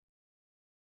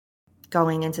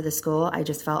going into the school, I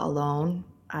just felt alone.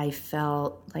 I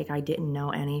felt like I didn't know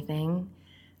anything.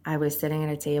 I was sitting at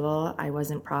a table. I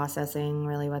wasn't processing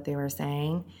really what they were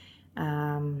saying.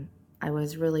 I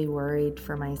was really worried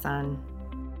for my son.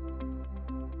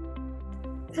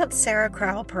 That's Sarah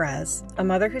Crowell Perez, a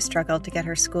mother who struggled to get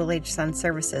her school-age son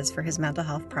services for his mental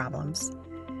health problems.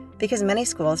 Because many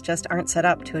schools just aren't set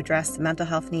up to address the mental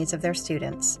health needs of their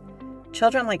students,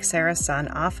 children like Sarah's son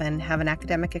often have an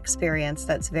academic experience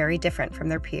that's very different from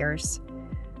their peers.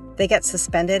 They get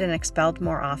suspended and expelled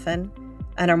more often,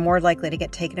 and are more likely to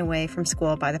get taken away from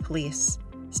school by the police,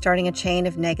 starting a chain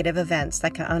of negative events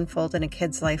that can unfold in a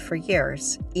kid's life for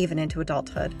years, even into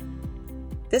adulthood.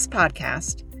 This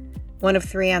podcast, one of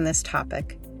 3 on this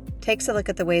topic, takes a look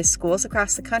at the ways schools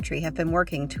across the country have been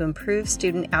working to improve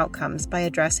student outcomes by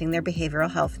addressing their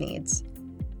behavioral health needs.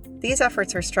 These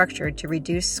efforts are structured to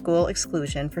reduce school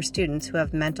exclusion for students who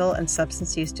have mental and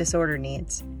substance use disorder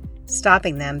needs,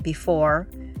 stopping them before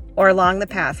or along the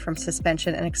path from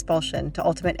suspension and expulsion to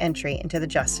ultimate entry into the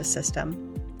justice system.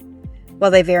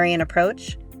 While they vary in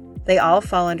approach, they all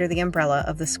fall under the umbrella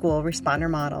of the school responder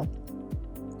model.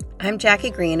 I'm Jackie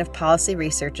Green of Policy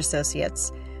Research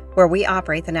Associates, where we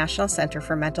operate the National Center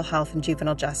for Mental Health and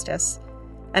Juvenile Justice,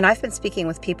 and I've been speaking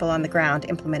with people on the ground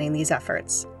implementing these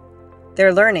efforts.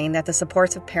 They're learning that the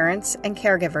supports of parents and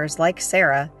caregivers like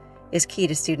Sarah is key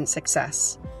to student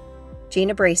success.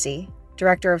 Gina Bracey,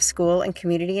 Director of School and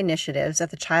Community Initiatives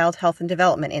at the Child Health and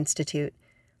Development Institute,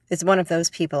 is one of those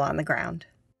people on the ground.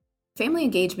 Family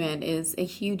engagement is a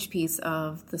huge piece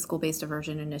of the school-based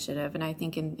diversion initiative, and I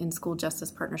think in school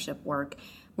justice partnership work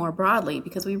more broadly,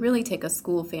 because we really take a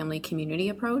school, family, community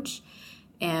approach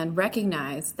and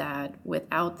recognize that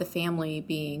without the family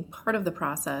being part of the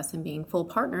process and being full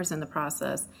partners in the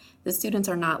process, the students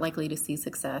are not likely to see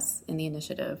success in the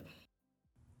initiative.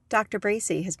 Dr.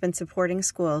 Bracey has been supporting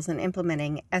schools in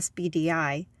implementing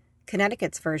SBDI,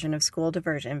 Connecticut's version of school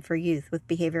diversion for youth with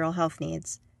behavioral health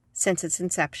needs, since its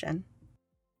inception.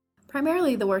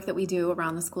 Primarily, the work that we do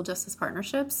around the school justice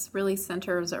partnerships really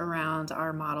centers around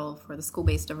our model for the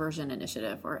School-Based Diversion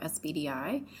Initiative, or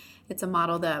SBDI. It's a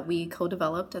model that we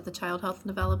co-developed at the Child Health and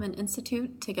Development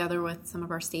Institute together with some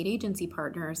of our state agency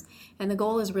partners, and the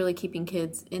goal is really keeping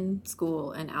kids in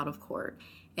school and out of court.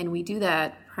 And we do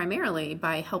that primarily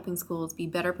by helping schools be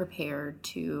better prepared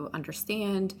to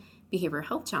understand behavioral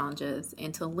health challenges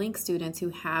and to link students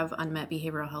who have unmet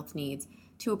behavioral health needs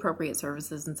to appropriate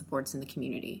services and supports in the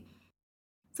community.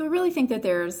 So I really think that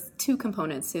there's 2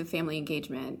 components to family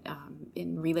engagement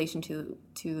in relation to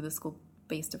the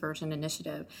school-based diversion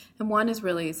initiative. And one is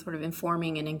really sort of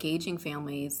informing and engaging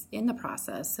families in the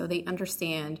process so they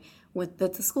understand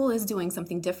that the school is doing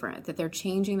something different, that they're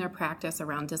changing their practice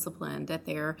around discipline, that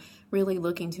they're really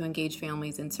looking to engage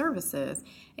families in services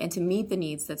and to meet the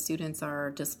needs that students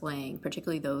are displaying,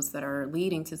 particularly those that are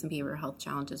leading to some behavioral health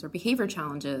challenges or behavior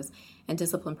challenges and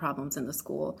discipline problems in the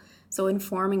school. So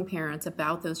informing parents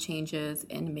about those changes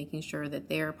and making sure that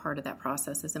they're part of that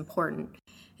process is important.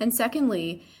 And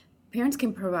secondly, parents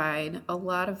can provide a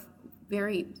lot of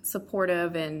very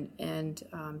supportive and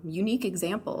unique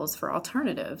examples for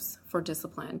alternatives for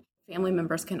discipline. Family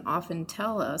members can often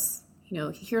tell us,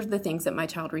 here's the things that my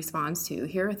child responds to.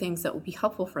 Here are things that will be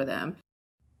helpful for them.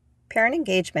 Parent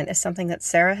engagement is something that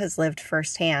Sarah has lived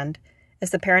firsthand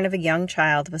as the parent of a young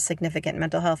child with significant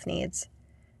mental health needs.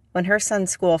 When her son's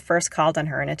school first called on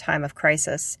her in a time of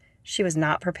crisis, she was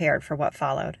not prepared for what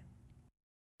followed.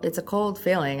 It's a cold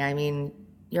feeling. I mean,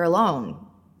 you're alone.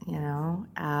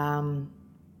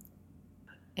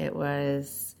 It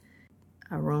was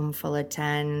a room full of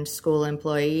 10 school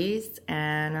employees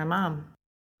and a mom.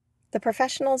 The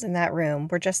professionals in that room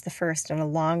were just the first in a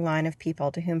long line of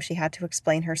people to whom she had to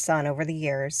explain her son over the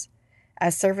years,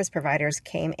 as service providers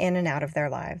came in and out of their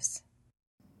lives.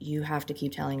 You have to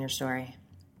keep telling your story.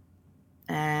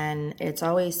 And it's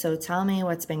always, so tell me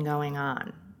what's been going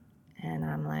on. And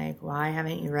I'm like, why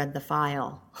haven't you read the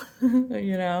file?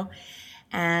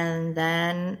 And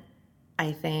then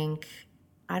I think,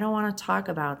 I don't want to talk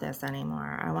about this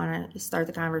anymore. I want to start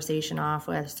the conversation off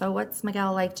with, so what's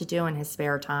Miguel like to do in his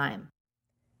spare time?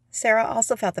 Sarah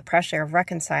also felt the pressure of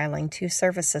reconciling 2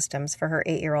 service systems for her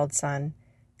 8-year-old son,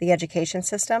 the education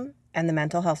system and the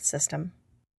mental health system.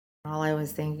 All I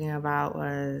was thinking about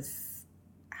was,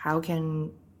 how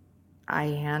can I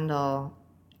handle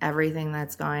everything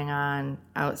that's going on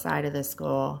outside of the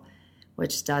school,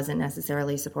 which doesn't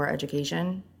necessarily support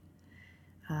education,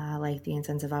 like the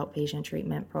intensive outpatient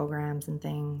treatment programs and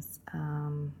things.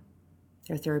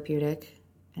 They're therapeutic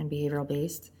and behavioral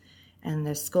based. And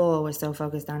the school was so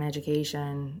focused on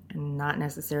education and not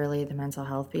necessarily the mental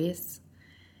health piece.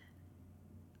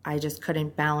 I just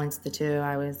couldn't balance the two.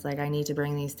 I was like, I need to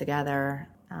bring these together.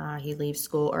 He leaves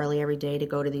school early every day to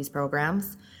go to these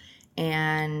programs.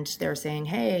 And they're saying,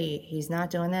 hey, he's not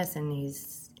doing this. And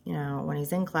he's, when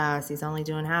he's in class, he's only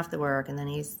doing half the work. And then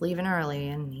he's leaving early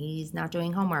and he's not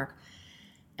doing homework.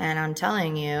 And I'm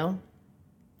telling you,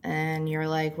 and you're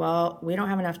like, well, we don't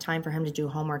have enough time for him to do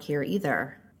homework here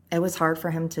either. It was hard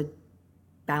for him to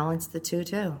balance the two,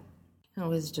 too. It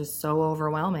was just so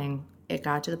overwhelming. It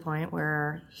got to the point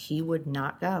where he would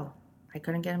not go. I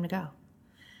couldn't get him to go.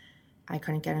 I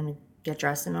couldn't get him to get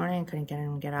dressed in the morning. I couldn't get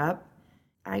him to get up.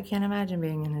 I can't imagine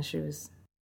being in his shoes.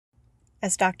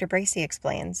 As Dr. Bracey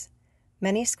explains,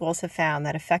 many schools have found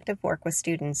that effective work with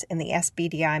students in the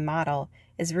SBDI model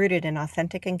is rooted in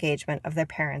authentic engagement of their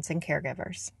parents and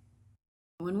caregivers.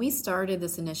 When we started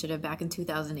this initiative back in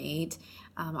 2008,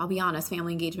 I'll be honest,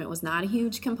 family engagement was not a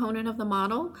huge component of the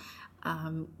model.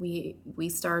 We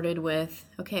started with,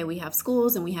 okay, we have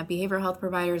schools and we have behavioral health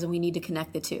providers and we need to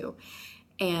connect the two.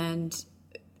 And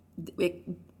it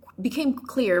became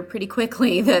clear pretty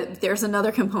quickly that there's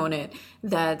another component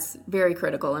that's very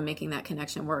critical in making that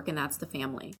connection work, and that's the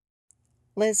family.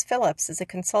 Liz Phillips is a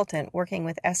consultant working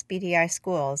with SBDI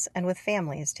schools and with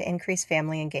families to increase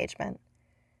family engagement.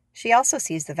 She also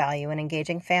sees the value in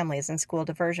engaging families in school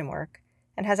diversion work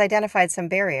and has identified some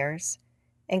barriers,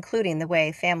 including the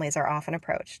way families are often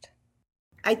approached.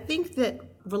 I think that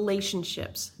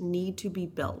relationships need to be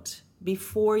built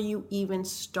before you even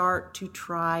start to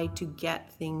try to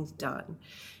get things done.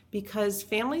 Because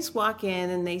families walk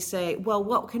in and they say, well,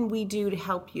 what can we do to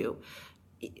help you?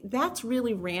 That's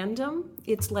really random.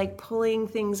 It's like pulling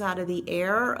things out of the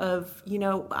air of,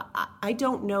 I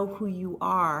don't know who you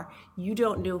are. You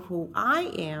don't know who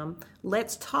I am.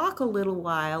 Let's talk a little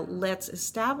while. Let's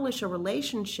establish a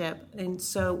relationship. And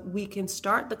so we can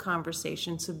start the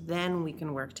conversation so then we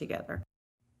can work together.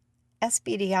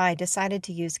 SBDI decided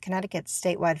to use Connecticut's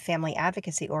statewide family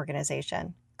advocacy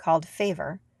organization, called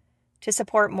FAVOR, to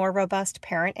support more robust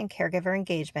parent and caregiver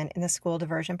engagement in the school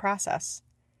diversion process.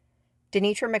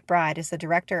 Denitra McBride is the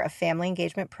Director of Family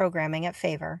Engagement Programming at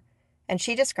FAVOR, and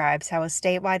she describes how a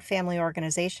statewide family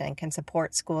organization can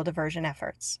support school diversion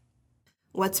efforts.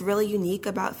 What's really unique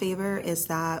about FAVOR is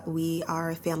that we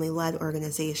are a family-led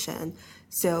organization.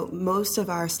 So most of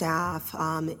our staff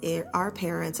are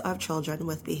parents of children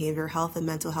with behavioral health and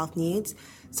mental health needs.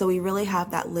 So we really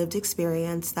have that lived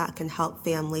experience that can help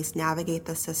families navigate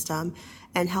the system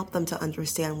and help them to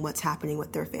understand what's happening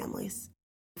with their families.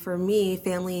 For me,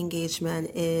 family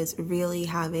engagement is really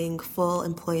having full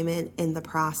employment in the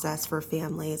process for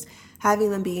families,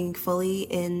 having them being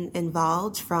fully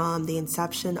involved from the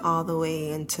inception all the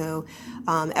way into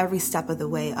every step of the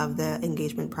way of the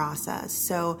engagement process.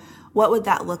 So what would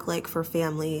that look like for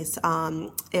families?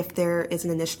 If there is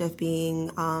an initiative being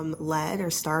led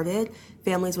or started,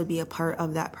 families would be a part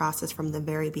of that process from the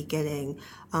very beginning.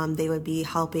 They would be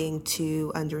helping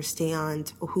to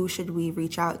understand who should we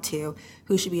reach out to,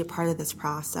 who should be a part of this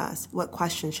process, what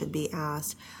questions should be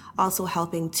asked. Also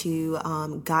helping to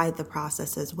guide the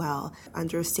process as well,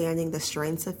 understanding the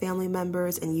strengths of family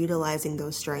members and utilizing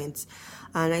those strengths.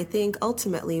 And I think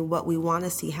ultimately what we want to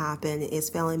see happen is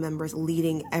family members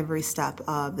leading every step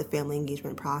of the family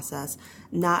engagement process,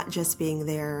 not just being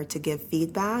there to give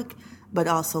feedback, but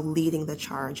also leading the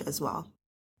charge as well.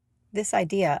 This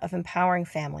idea of empowering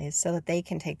families so that they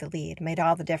can take the lead made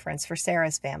all the difference for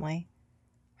Sarah's family.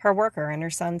 Her worker in her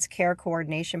son's care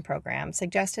coordination program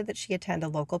suggested that she attend a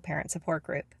local parent support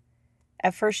group.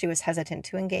 At first, she was hesitant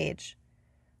to engage.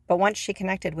 But once she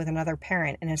connected with another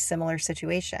parent in a similar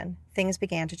situation, things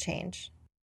began to change.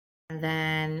 And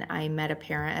then I met a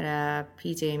parent at a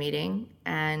PTA meeting,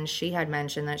 and she had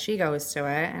mentioned that she goes to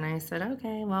it. And I said,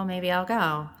 okay, well, maybe I'll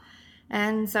go.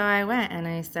 And so I went and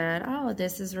I said, oh,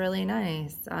 this is really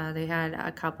nice. They had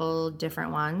a couple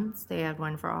different ones. They had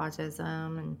one for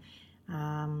autism, and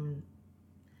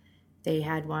they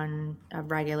had a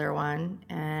regular one,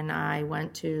 and I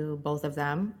went to both of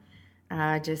them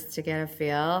just to get a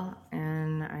feel.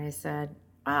 And I said,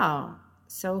 oh,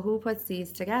 so who puts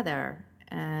these together?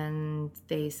 And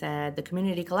they said, the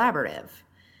Community Collaborative.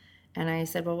 And I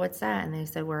said, well, what's that? And they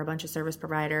said, we're a bunch of service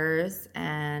providers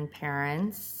and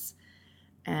parents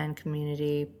and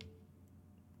community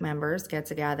members get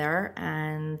together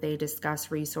and they discuss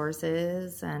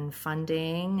resources and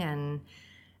funding and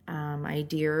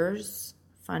ideas,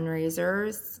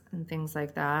 fundraisers, and things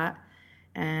like that.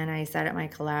 And I sat at my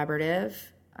collaborative,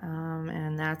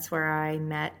 and that's where I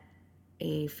met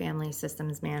a family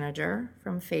systems manager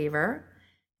from FAVOR.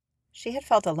 She had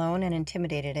felt alone and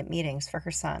intimidated at meetings for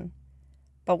her son.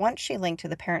 But once she linked to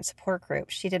the parent support group,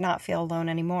 she did not feel alone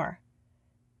anymore.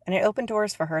 and it opened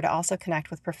doors for her to also connect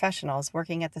with professionals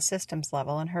working at the systems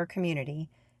level in her community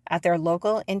at their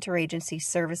local interagency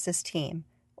services team,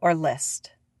 or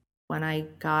LIST. When I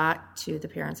got to the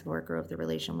parent support group, the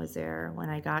relation was there. When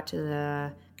I got to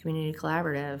the community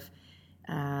collaborative,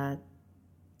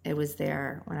 it was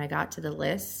there. When I got to the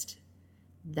LIST,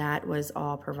 that was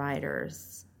all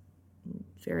providers,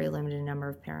 very limited number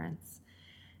of parents.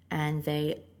 And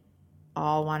they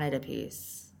all wanted a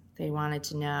piece. They wanted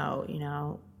to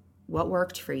know, what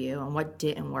worked for you and what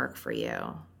didn't work for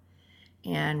you.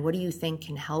 And what do you think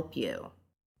can help you?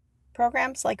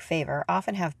 Programs like Favor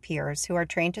often have peers who are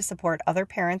trained to support other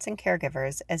parents and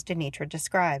caregivers, as Denitra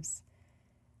describes.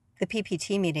 The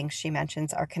PPT meetings she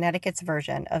mentions are Connecticut's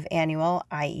version of annual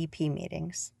IEP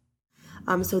meetings.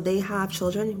 So they have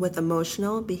children with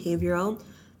emotional, behavioral,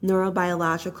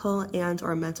 neurobiological, and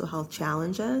or mental health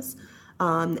challenges.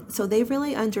 So they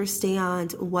really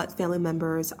understand what family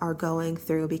members are going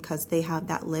through because they have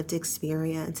that lived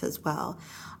experience as well.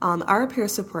 Our peer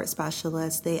support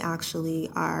specialists, they actually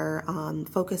are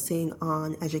focusing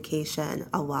on education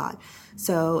a lot.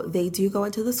 So they do go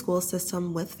into the school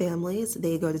system with families.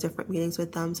 They go to different meetings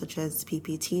with them, such as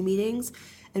PPT meetings,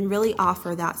 and really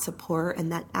offer that support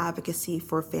and that advocacy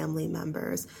for family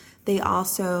members. They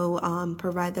also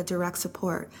provide the direct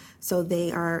support. So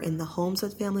they are in the homes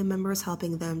with family members,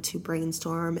 helping them to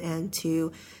brainstorm and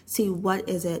to see what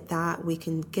is it that we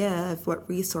can give, what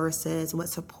resources and what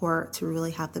support to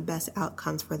really have the best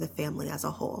outcomes for the family as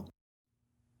a whole.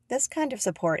 This kind of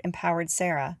support empowered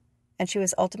Sarah, and she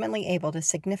was ultimately able to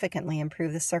significantly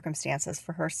improve the circumstances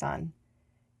for her son.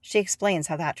 She explains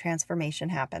how that transformation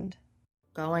happened.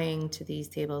 Going to these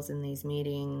tables and these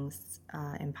meetings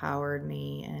empowered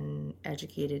me and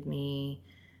educated me,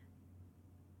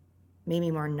 made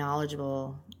me more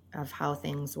knowledgeable of how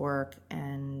things work,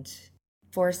 and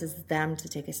forces them to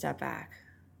take a step back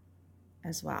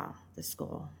as well, the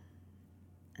school,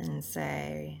 and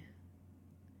say,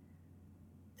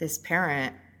 this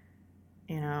parent,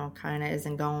 kind of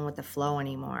isn't going with the flow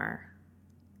anymore.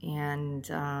 And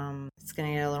it's going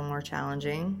to get a little more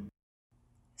challenging.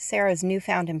 Sarah's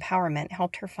newfound empowerment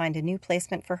helped her find a new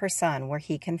placement for her son where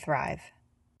he can thrive.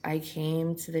 I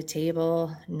came to the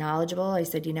table knowledgeable. I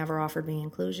said, you never offered me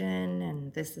inclusion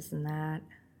and this and that.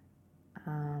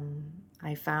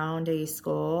 I found a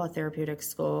school, a therapeutic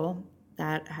school,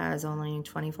 that has only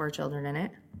 24 children in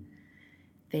it.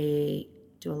 They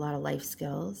do a lot of life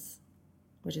skills,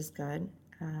 which is good.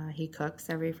 He cooks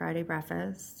every Friday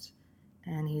breakfast,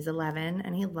 and he's 11,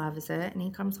 and he loves it, and he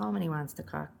comes home and he wants to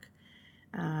cook.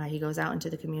 He goes out into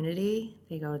the community.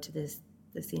 They go to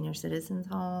the senior citizens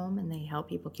home, and they help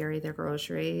people carry their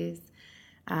groceries.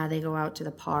 They go out to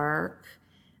the park,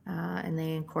 and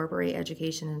they incorporate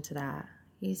education into that.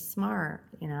 He's smart,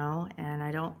 and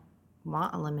I don't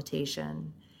want a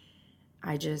limitation.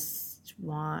 I just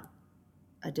want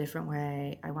a different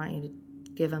way. I want you to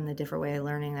give him the different way of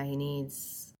learning that he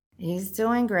needs. He's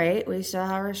doing great. We still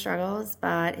have our struggles,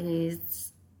 but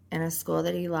he's in a school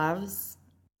that he loves.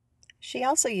 She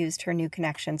also used her new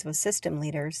connections with system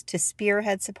leaders to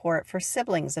spearhead support for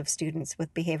siblings of students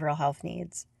with behavioral health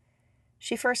needs.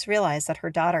 She first realized that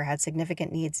her daughter had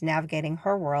significant needs navigating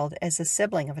her world as a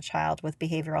sibling of a child with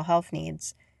behavioral health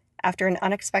needs after an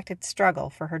unexpected struggle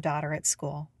for her daughter at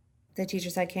school. The teacher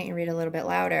said, can't you read a little bit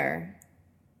louder?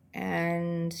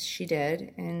 And she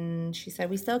did, and she said,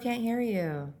 we still can't hear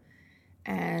you.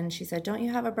 And she said, don't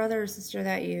you have a brother or sister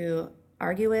that you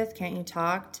argue with? Can't you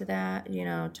talk to that,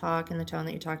 talk in the tone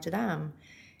that you talk to them?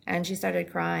 And she started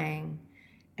crying,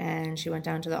 and she went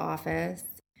down to the office,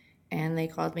 and they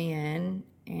called me in,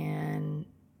 and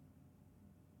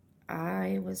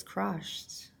I was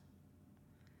crushed.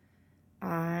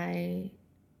 I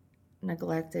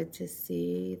neglected to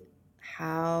see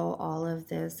how all of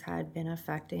this had been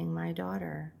affecting my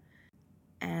daughter.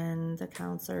 And the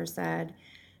counselor said,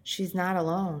 she's not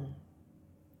alone.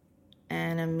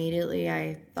 And immediately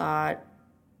I thought,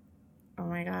 oh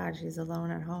my God, she's alone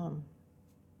at home.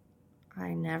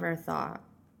 I never thought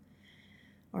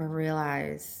or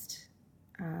realized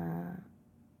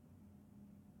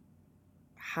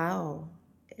how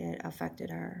it affected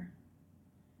her.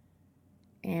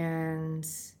 And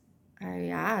I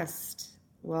asked,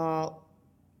 well,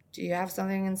 do you have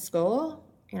something in school?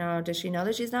 Does she know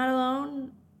that she's not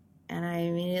alone? And I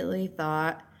immediately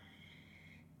thought,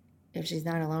 if she's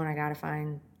not alone, I got to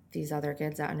find these other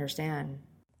kids that understand.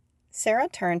 Sarah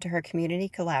turned to her community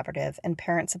collaborative and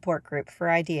parent support group for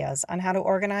ideas on how to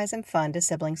organize and fund a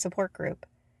sibling support group.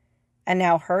 And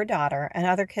now her daughter and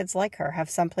other kids like her have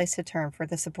someplace to turn for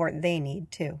the support they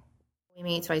need, too. We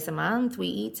meet twice a month. We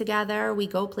eat together. We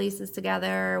go places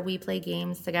together. We play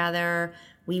games together.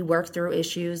 We work through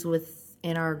issues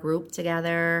within our group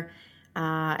together,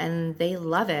 and they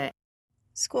love it.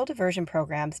 School diversion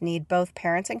programs need both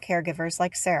parents and caregivers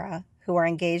like Sarah, who are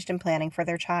engaged in planning for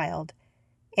their child,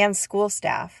 and school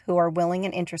staff who are willing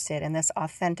and interested in this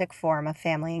authentic form of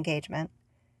family engagement.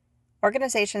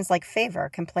 Organizations like Favor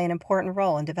can play an important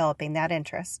role in developing that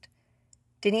interest.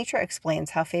 Denitra explains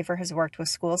how Favor has worked with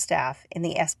school staff in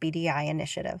the SBDI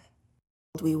initiative.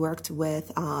 We worked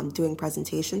with doing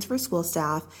presentations for school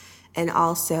staff and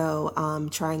also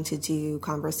trying to do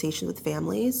conversation with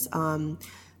families,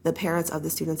 the parents of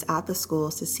the students at the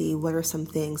schools, to see what are some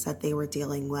things that they were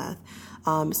dealing with.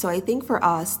 So I think for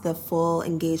us, the full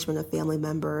engagement of family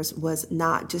members was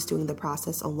not just doing the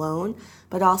process alone,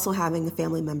 but also having a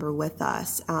family member with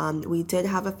us. We did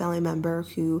have a family member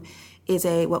who is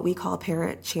what we call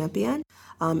parent champion.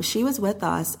 She was with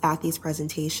us at these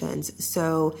presentations.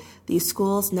 So these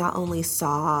schools not only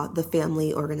saw the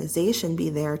family organization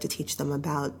be there to teach them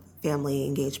about family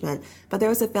engagement, but there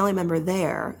was a family member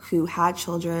there who had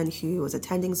children, who was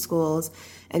attending schools,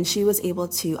 and she was able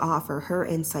to offer her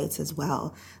insights as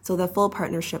well. So the full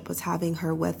partnership was having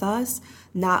her with us,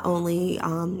 not only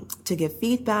to give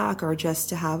feedback or just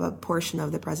to have a portion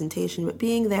of the presentation, but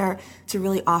being there to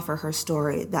really offer her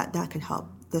story that can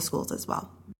help the schools as well.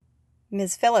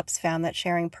 Ms. Phillips found that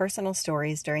sharing personal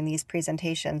stories during these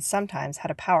presentations sometimes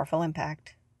had a powerful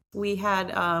impact. We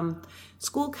had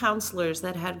school counselors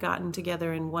that had gotten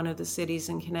together in one of the cities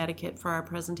in Connecticut for our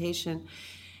presentation,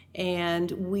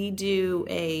 and we do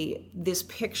this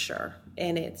picture,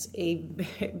 and it's a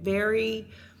very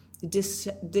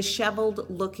disheveled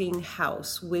looking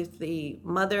house with the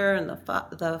mother and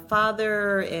the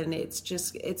father, and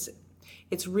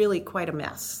it's really quite a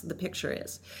mess, the picture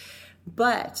is.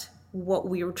 But what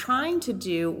we were trying to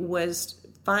do was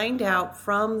find out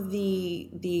from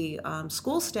the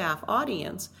school staff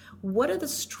audience, what are the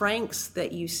strengths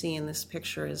that you see in this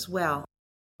picture as well.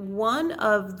 One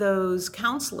of those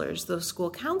counselors, those school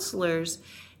counselors,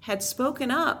 had spoken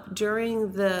up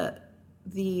during the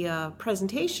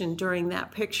presentation, during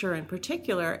that picture in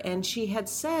particular, and she had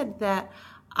said that,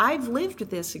 I've lived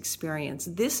this experience.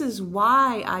 This is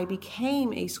why I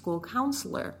became a school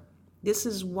counselor. This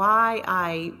is why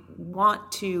I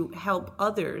want to help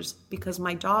others, because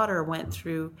my daughter went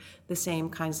through the same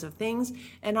kinds of things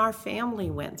and our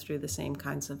family went through the same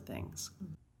kinds of things.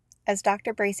 As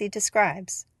Dr. Bracey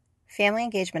describes, family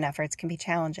engagement efforts can be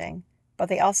challenging, but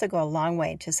they also go a long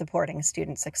way to supporting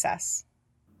student success.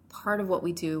 Part of what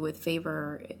we do with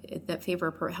Favor, that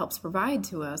Favor helps provide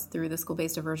to us through the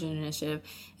School-Based Diversion Initiative,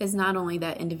 is not only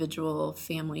that individual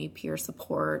family peer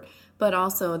support, but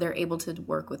also they're able to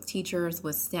work with teachers,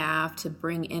 with staff, to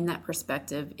bring in that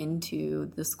perspective into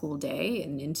the school day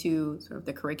and into sort of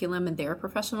the curriculum and their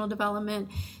professional development.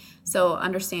 So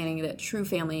understanding that true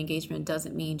family engagement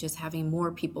doesn't mean just having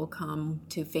more people come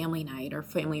to family night or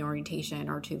family orientation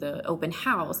or to the open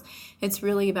house. It's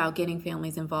really about getting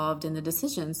families involved in the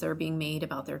decisions that are being made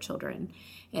about their children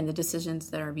and the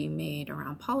decisions that are being made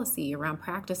around policy, around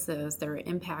practices that are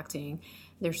impacting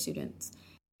their students.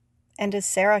 And as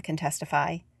Sarah can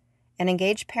testify, an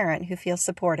engaged parent who feels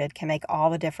supported can make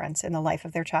all the difference in the life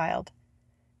of their child.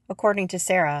 According to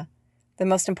Sarah, the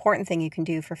most important thing you can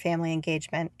do for family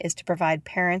engagement is to provide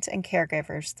parents and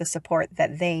caregivers the support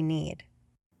that they need.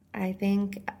 I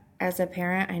think as a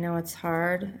parent, I know it's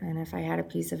hard, and if I had a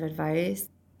piece of advice,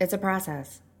 it's a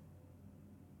process.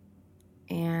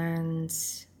 And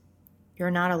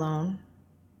you're not alone,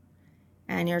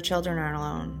 and your children aren't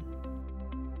alone.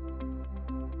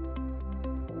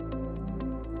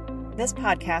 This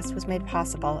podcast was made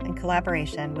possible in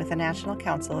collaboration with the National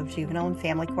Council of Juvenile and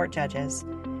Family Court Judges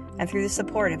and through the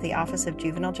support of the Office of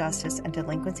Juvenile Justice and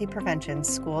Delinquency Prevention's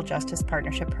School Justice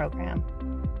Partnership Program.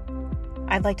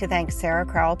 I'd like to thank Sarah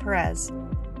Crowell-Perez,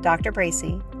 Dr.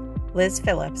 Bracey, Liz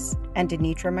Phillips, and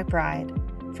Denitra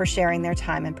McBride for sharing their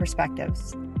time and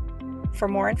perspectives. For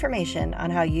more information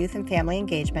on how youth and family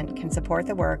engagement can support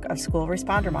the work of school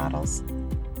responder models,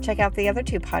 check out the other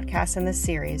two podcasts in this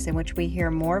series in which we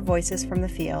hear more voices from the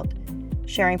field,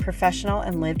 sharing professional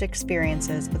and lived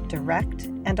experiences with direct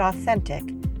and authentic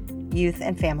youth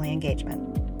and family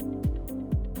engagement.